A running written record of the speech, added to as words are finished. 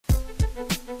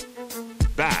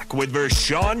Back with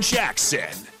Vershawn Jackson.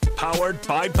 Powered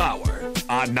by Bauer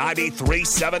on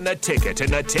 93.7 The Ticket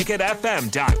and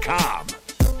theticketfm.com.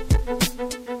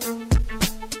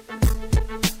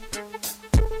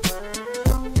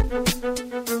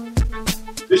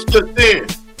 This just in.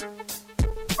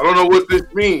 I don't know what this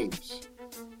means,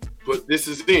 but this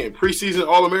is in. Preseason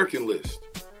All-American list.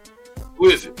 Who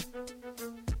is it?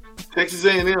 Texas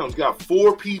A&M's got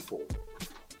 4 people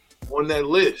on that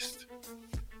list.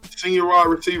 Senior wide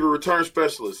receiver return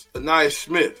specialist, Anaya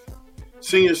Smith.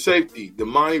 Senior safety,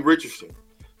 Damani Richardson.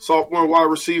 Sophomore wide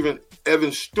receiver,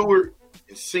 Evan Stewart.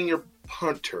 And senior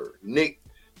punter, Nick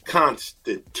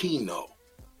Constantino.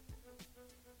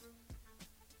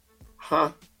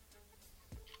 Huh?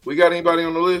 We got anybody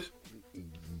on the list?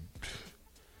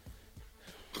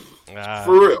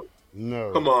 For real?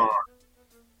 No. Come on.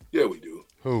 Yeah, we do.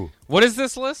 Who? What is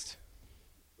this list?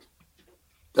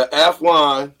 The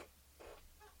Athlon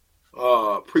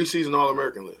preseason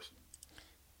All-American list.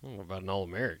 I don't know about an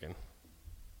All-American.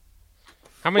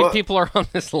 How many people are on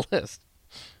this list?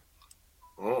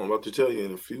 Oh, I'm about to tell you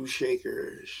in a few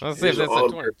shakers. Let's see if that's a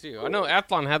 22. I know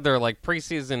Athlon had their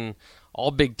preseason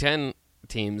all Big Ten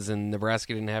teams, and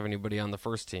Nebraska didn't have anybody on the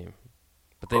first team.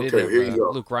 But they did have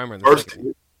Luke Reimer in the second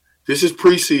team. This is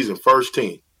preseason, first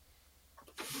team.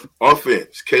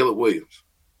 Offense, Caleb Williams.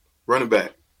 Running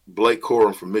back, Blake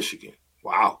Corum from Michigan.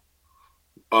 Wow.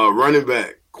 Running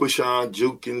back, Quishon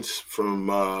Jukins from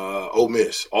Ole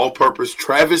Miss. All-purpose,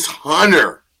 Travis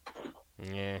Hunter.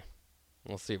 Yeah,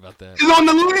 we'll see about that. He's on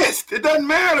the list. It doesn't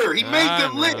matter. He made the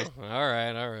list. All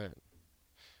right.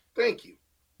 Thank you.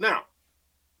 Now,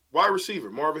 wide receiver,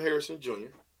 Marvin Harrison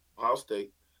Jr., Ohio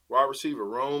State. Wide receiver,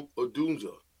 Rome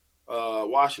Odunza,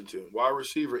 Washington. Wide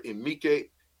receiver, Emike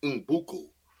Mbuku,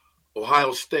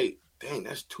 Ohio State. Dang,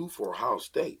 that's 2 for Ohio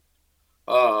State.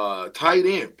 Tight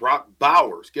end, Brock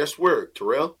Bowers. Guess where,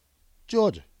 Terrell?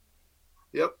 Georgia.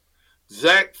 Yep.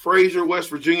 Zach Frazier, West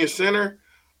Virginia center.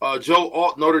 Joe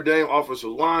Alt, Notre Dame offensive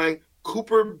line.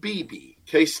 Cooper Beebe,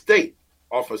 K-State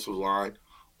offensive line.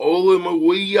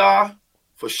 Olumuyiwa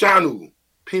Fashanu,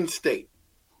 Penn State.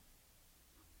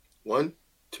 1,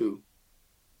 2,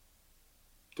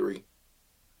 3,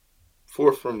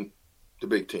 4 from the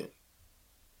Big Ten.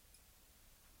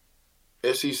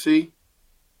 SEC,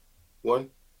 1,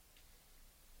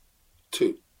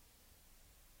 2.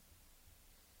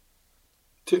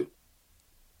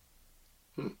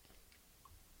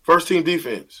 First team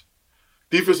defense.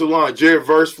 Defensive line, Jared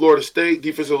Verse, Florida State.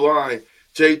 Defensive line,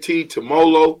 JT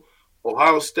Tomolo,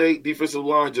 Ohio State. Defensive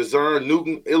line, Jazan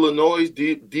Newton, Illinois.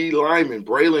 D lineman,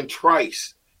 Braylon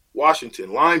Trice,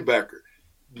 Washington. Linebacker.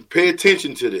 Pay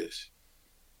attention to this.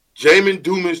 Jamin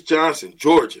Dumas Johnson,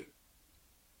 Georgia.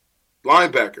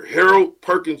 Linebacker, Harold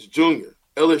Perkins Jr.,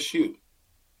 LSU.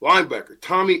 Linebacker,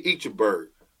 Tommy Eichenberg,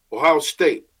 Ohio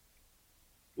State.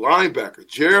 Linebacker,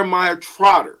 Jeremiah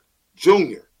Trotter,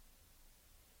 Jr.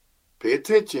 Pay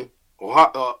attention.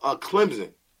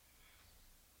 Clemson.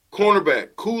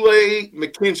 Cornerback, Kool-Aid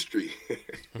McKinstry,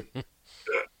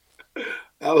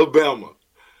 Alabama.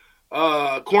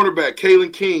 Cornerback,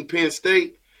 Kalen King, Penn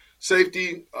State.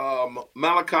 Safety,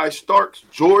 Malachi Starks,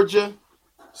 Georgia.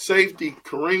 Safety,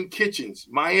 Kareem Kitchens,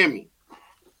 Miami.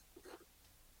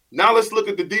 Now let's look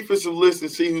at the defensive list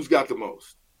and see who's got the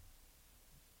most.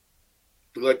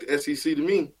 Look like the SEC to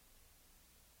me.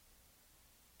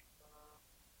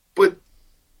 But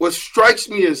what strikes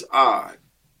me as odd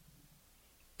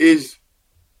is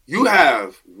you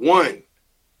have 1,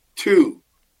 2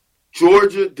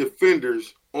 Georgia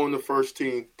defenders on the first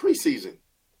team preseason.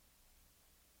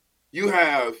 You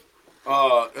have,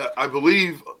 I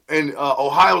believe, in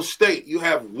Ohio State, you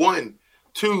have 1,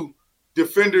 2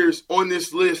 defenders on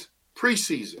this list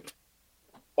preseason.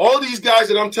 All these guys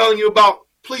that I'm telling you about,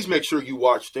 please make sure you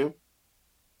watch them.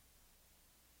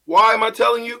 Why am I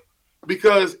telling you?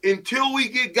 Because until we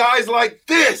get guys like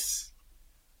this,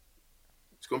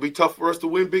 it's going to be tough for us to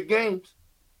win big games.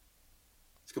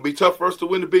 It's going to be tough for us to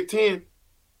win the Big Ten.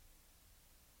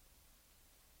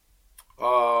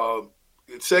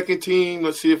 Second team,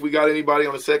 let's see if we got anybody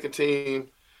on the second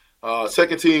team.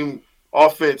 Second team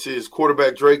offense is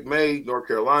quarterback Drake May, North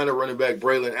Carolina. Running back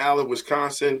Braylon Allen,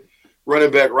 Wisconsin. Running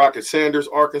back Rocket Sanders,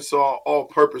 Arkansas.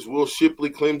 All-purpose Will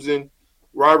Shipley, Clemson.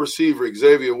 Wide receiver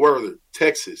Xavier Worther,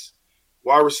 Texas.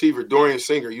 Wide receiver Dorian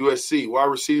Singer, USC. Wide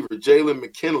receiver Jalen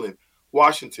McKinley,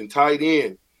 Washington. Tight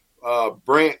end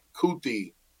Brant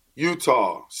Kuthi,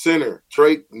 Utah. Center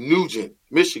Drake Nugent,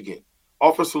 Michigan.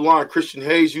 Offensive line Christian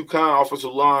Hayes, UConn.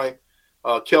 Offensive line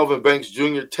Kelvin Banks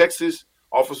Jr., Texas.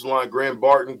 Offensive line Graham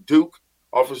Barton, Duke.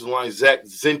 Offensive line Zach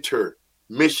Zinter,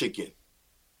 Michigan.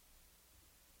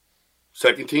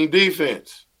 Second team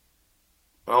defense.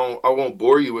 I won't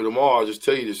bore you with them all. I'll just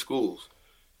tell you the schools.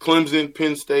 Clemson,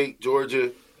 Penn State,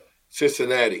 Georgia,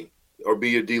 Cincinnati, or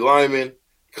be a D lineman.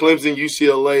 Clemson,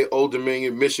 UCLA, Old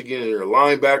Dominion, Michigan, and their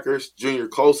linebackers. Junior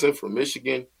Colson from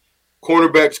Michigan.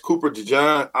 Cornerbacks, Cooper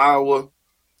DeJohn, Iowa.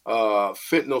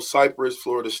 Fentanyl Cypress,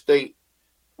 Florida State.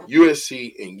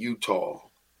 USC, and Utah.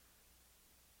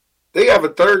 They have a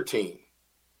third team.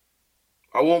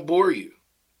 I won't bore you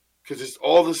because it's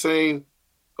all the same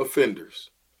offenders.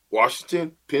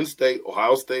 Washington, Penn State,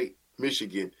 Ohio State,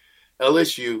 Michigan,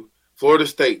 LSU, Florida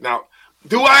State. Now,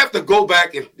 do I have to go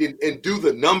back and do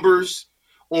the numbers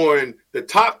on the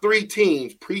top 3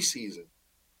 teams preseason?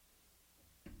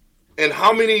 And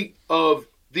how many of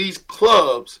these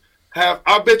clubs have –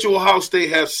 I bet you Ohio State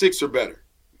has 6 or better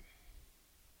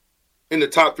in the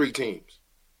top 3 teams.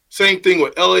 Same thing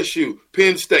with LSU,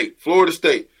 Penn State, Florida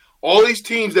State. All these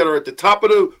teams that are at the top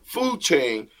of the food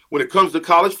chain when it comes to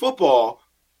college football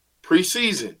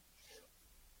preseason.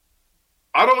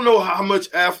 I don't know how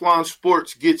much Athlon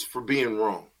Sports gets for being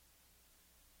wrong.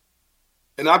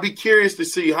 And I'd be curious to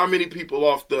see how many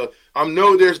people I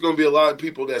know there's going to be a lot of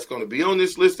people that's going to be on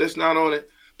this list that's not on it.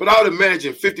 But I would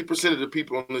imagine 50% of the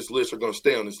people on this list are going to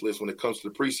stay on this list when it comes to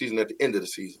the preseason at the end of the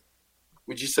season.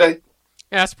 Would you say?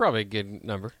 Yeah, that's probably a good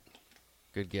number.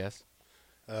 Good guess.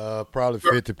 Probably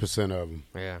 50% of them.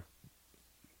 Yeah.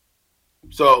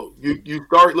 So you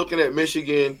start looking at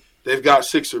Michigan, they've got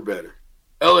 6 or better.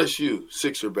 LSU,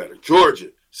 6 or better.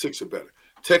 Georgia, 6 or better.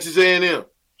 Texas A&M,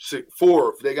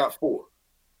 4. They got 4.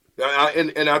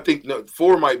 And I think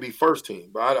 4 might be first team,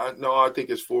 but I think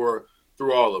it's 4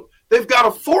 through all of them. They've got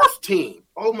a 4th team.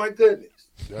 Oh my goodness.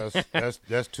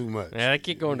 That's too much. Yeah, they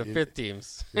keep going to 5th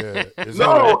teams. Yeah, it's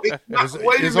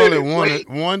only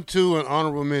 1, 2, and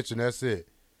honorable mention. That's it.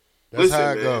 That's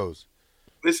how it goes.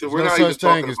 Listen, There's we're no not such even thing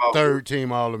talking as about third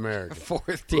team All-American.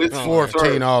 4th team. Fourth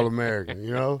team All-American.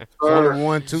 You know, it's only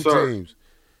 1, 2 teams.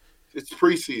 It's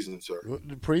preseason, sir.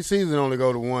 The preseason only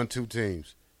go to 1, 2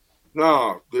 teams.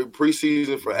 No, the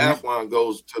preseason for Athlon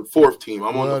goes to 4th team.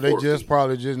 I'm on the 4th they just team.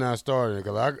 probably just not starting it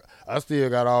because I still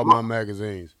got all my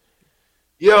magazines.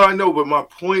 Yeah, I know, but my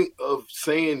point of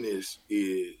saying this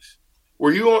is,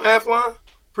 were you on Athlon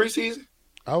preseason?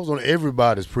 I was on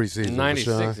everybody's preseason.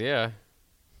 96, yeah.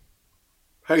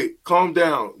 Hey, calm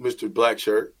down, Mr.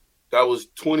 Blackshirt. That was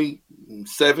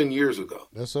 27 years ago.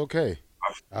 That's okay.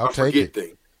 I forget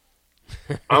things.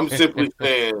 I'm simply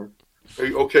saying,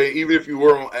 okay, even if you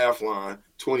were on Athlon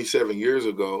 27 years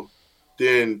ago,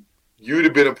 then you'd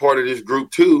have been a part of this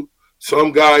group too.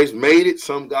 Some guys made it,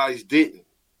 some guys didn't.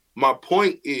 My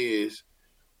point is,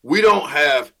 we don't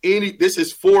have any. This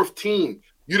is 4th team.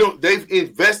 They've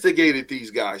investigated these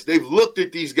guys. They've looked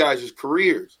at these guys'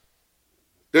 careers.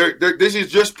 This is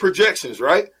just projections,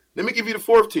 right? Let me give you the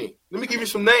 4th team. Let me give you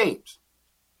some names.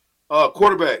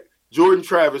 Quarterback, Jordan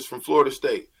Travis from Florida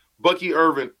State. Bucky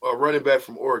Irvin, running back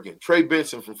from Oregon. Trey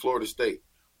Benson from Florida State.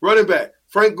 Running back,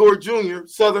 Frank Gore Jr.,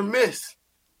 Southern Miss.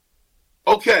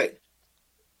 Okay,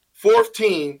 4th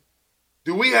team.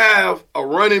 Do we have a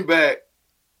running back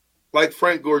like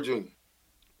Frank Gore Jr.?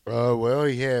 Well,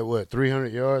 he had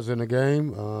 300 yards in the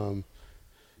game.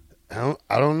 I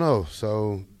don't know.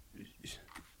 So,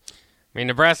 I mean,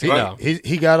 Nebraska.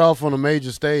 He got off on a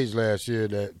major stage last year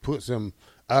that puts him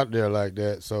out there like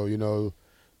that. So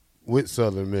with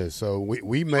Southern Miss, so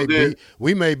we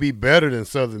may be better than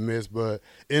Southern Miss, but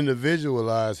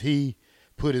individualized, he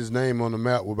put his name on the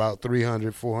map with about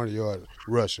 300, 400 yards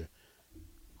rushing.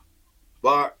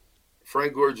 But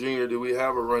Frank Gore Jr., do we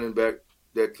have a running back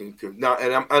that can now?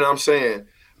 And I'm saying,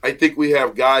 I think we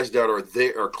have guys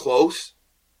that are close,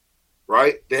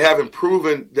 right? They haven't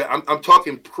proven that. I'm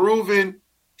talking proven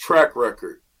track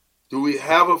record. Do we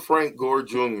have a Frank Gore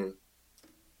Jr.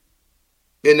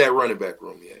 in that running back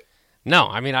room yet? No,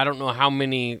 I mean, I don't know how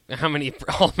many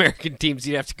All-American teams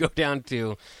you'd have to go down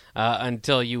to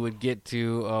until you would get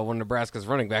to one of Nebraska's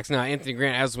running backs. Now, Anthony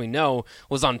Grant, as we know,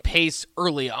 was on pace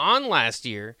early on last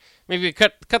year. Maybe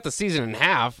cut the season in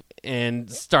half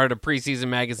and started a preseason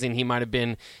magazine. He might have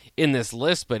been in this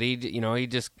list, but he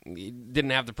just didn't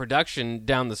have the production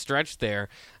down the stretch there.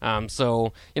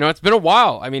 So it's been a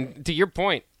while. I mean, to your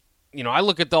point, I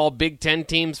look at the all Big Ten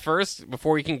teams first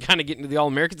before you can kind of get into the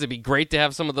All-Americans. It'd be great to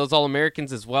have some of those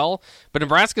All-Americans as well. But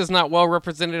Nebraska's not well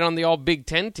represented on the all Big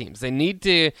Ten teams. They need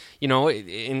to,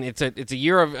 and it's a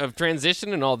year of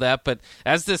transition and all that. But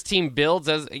as this team builds,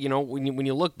 when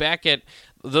you look back at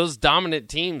those dominant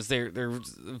teams, they're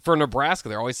for Nebraska,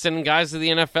 they're always sending guys to the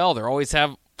NFL. They always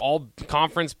have all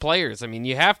conference players. I mean,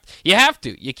 you have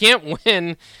to. You can't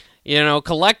win,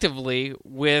 collectively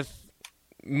with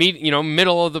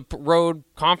middle of the road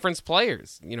conference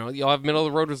players. You'll have middle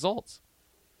of the road results.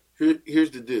 Here's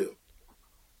the deal.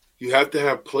 You have to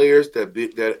have players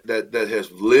that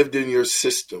has lived in your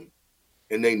system,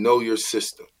 and they know your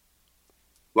system.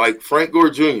 Like Frank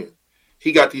Gore Jr.,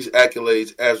 he got these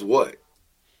accolades as what?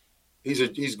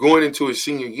 He's going into his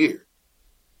senior year.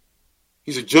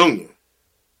 He's a junior.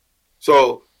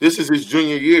 So this is his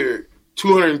junior year,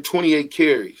 228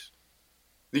 carries.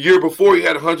 The year before, he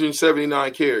had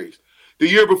 179 carries. The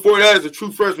year before that, as a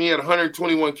true freshman, he had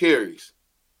 121 carries.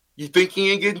 You think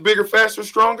he ain't getting bigger, faster,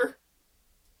 stronger?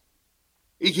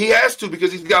 He has to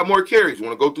because he's got more carries. You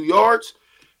want to go through yards?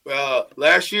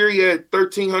 Last year, he had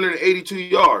 1,382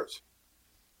 yards.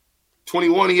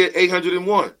 21, he had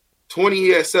 801. 20, he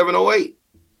had 708.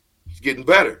 He's getting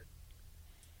better.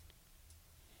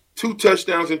 2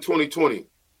 touchdowns in 2020.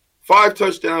 5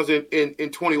 touchdowns in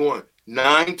 21.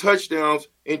 9 touchdowns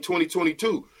in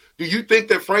 2022. Do you think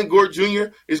that Frank Gore Jr.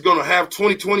 is going to have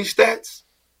 2020 stats?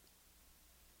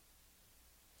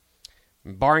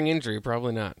 Barring injury,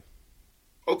 probably not.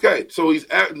 Okay, so he's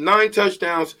at 9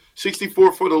 touchdowns,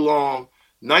 64 for the long,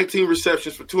 19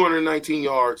 receptions for 219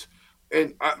 yards.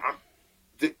 And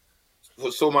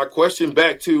so my question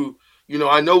back to,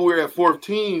 I know we're at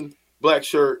 14 black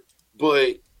shirt,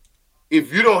 but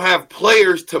if you don't have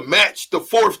players to match the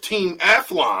 4th team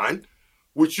Athlon,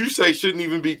 which you say shouldn't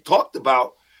even be talked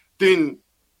about, then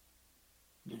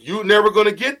you're never going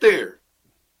to get there.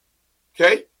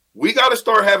 Okay? We got to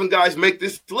start having guys make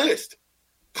this list.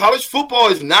 College football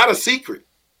is not a secret.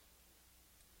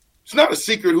 It's not a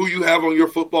secret who you have on your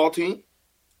football team.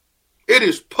 It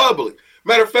is public.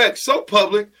 Matter of fact, so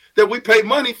public that we pay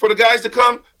money for the guys to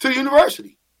come to the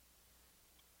university.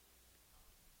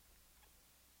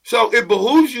 So it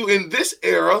behooves you in this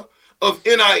era of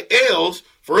NILs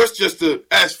for us just to,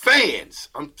 as fans,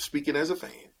 I'm speaking as a fan,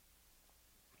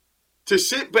 to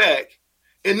sit back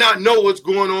and not know what's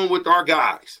going on with our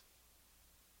guys.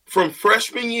 From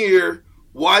freshman year,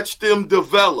 watch them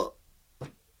develop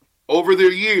over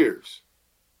their years.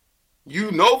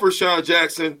 You know Vershawn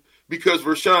Jackson because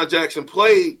Vershawn Jackson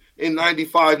played in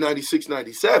 95, 96,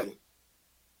 97.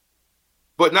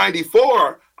 But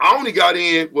 94, I only got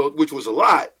in, which was a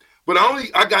lot, but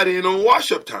I got in on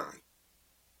wash-up time.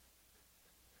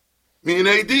 Me and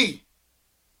AD.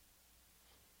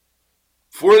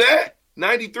 For that,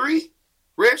 93,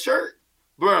 red shirt,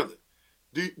 brother.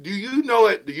 Do you know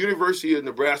at the University of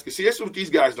Nebraska, see, that's what these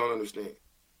guys don't understand.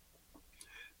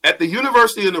 At the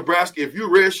University of Nebraska, if you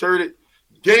red-shirted,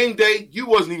 game day, you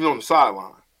wasn't even on the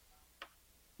sideline.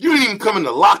 You didn't even come in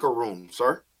the locker room,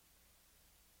 sir,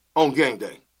 on game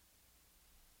day.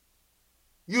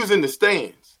 You was in the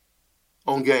stands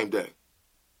on game day.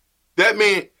 That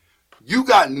meant you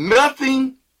got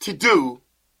nothing to do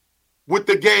with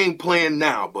the game plan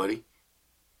now, buddy.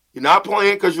 You're not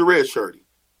playing because you're red-shirted.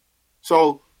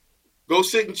 So go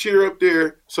sit and cheer up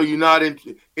there so you're not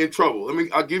in trouble.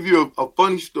 I'll give you a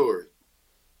funny story.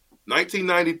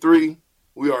 1993,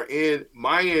 we are in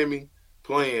Miami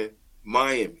playing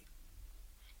Miami.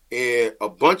 And a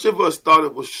bunch of us thought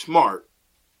it was smart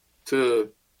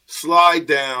to slide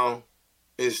down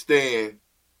and stand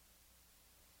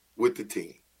with the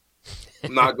team.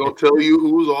 I'm not going to tell you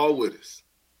who was all with us.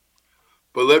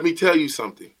 But let me tell you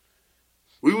something.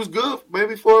 We was good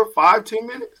maybe for 5-10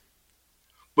 minutes.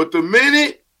 But the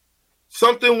minute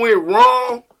something went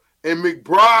wrong and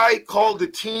McBride called the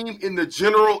team in the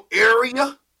general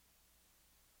area,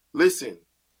 listen,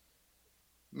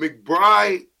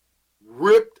 McBride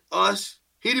ripped us.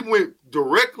 He went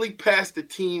directly past the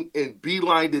team and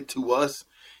beelined it to us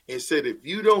and said, if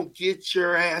you don't get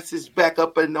your asses back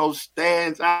up in those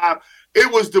stands,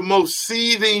 it was the most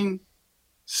seething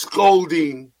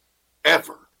scolding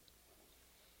ever.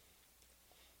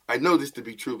 I know this to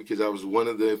be true because I was one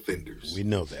of the offenders. We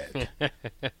know that.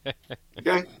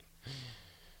 Okay?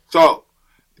 So,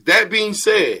 that being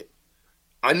said,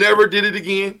 I never did it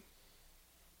again.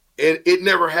 And it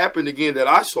never happened again that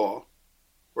I saw,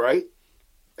 right?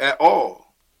 At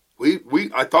all. We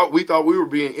thought we were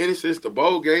being innocent. It's the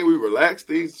bowl game. We relaxed,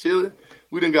 things chilling.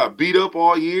 We done got beat up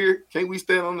all year. Can't we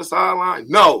stand on the sideline?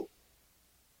 No.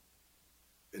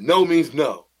 And no means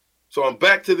no. So I'm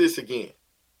back to this again.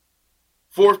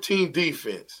 14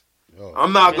 defense. Oh.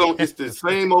 I'm not going. It's the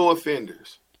same old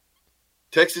offenders.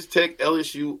 Texas Tech,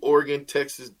 LSU, Oregon,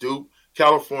 Texas, Duke,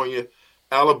 California,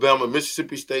 Alabama,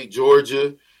 Mississippi State,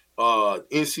 Georgia,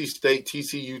 NC State,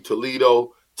 TCU,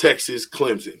 Toledo, Texas,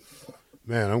 Clemson.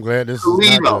 Man, I'm glad this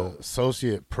is not the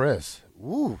Associate Press.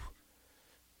 Woo.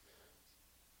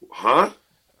 Huh?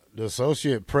 The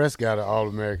Associate Press got an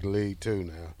All-American League too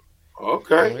now.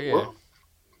 Okay. Oh, yeah. Well,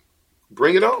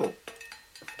 bring it on.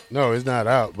 No, it's not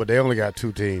out, but they only got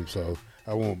 2 teams, so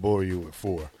I won't bore you with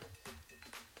 4.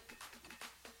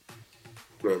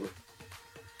 Trevor.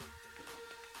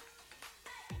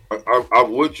 I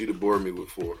want you to bore me with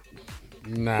 4.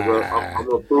 Nah. I'm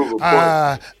gonna prove a point.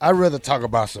 I'd rather talk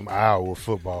about some Iowa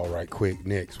football right quick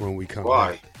next when we come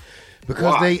Why? back.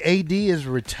 Because Why? they AD is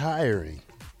retiring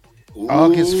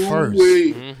August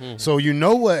 1st. Mm-hmm. So you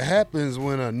know what happens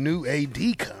when a new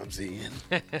AD comes in.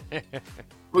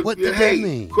 What did that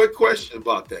mean? Quick question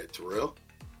about that, Terrell.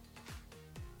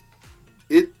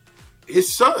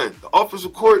 His son, the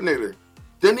offensive coordinator,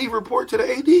 didn't he report to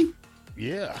the AD?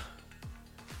 Yeah.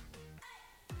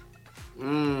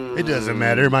 It doesn't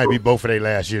matter. It might be both of their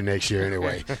last year next year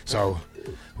anyway. So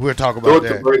we'll talk about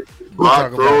that.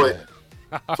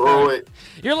 Throw it.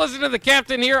 You're listening to the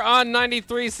Captain here on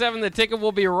 93.7 The Ticket.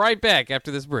 We'll be right back after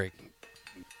this break.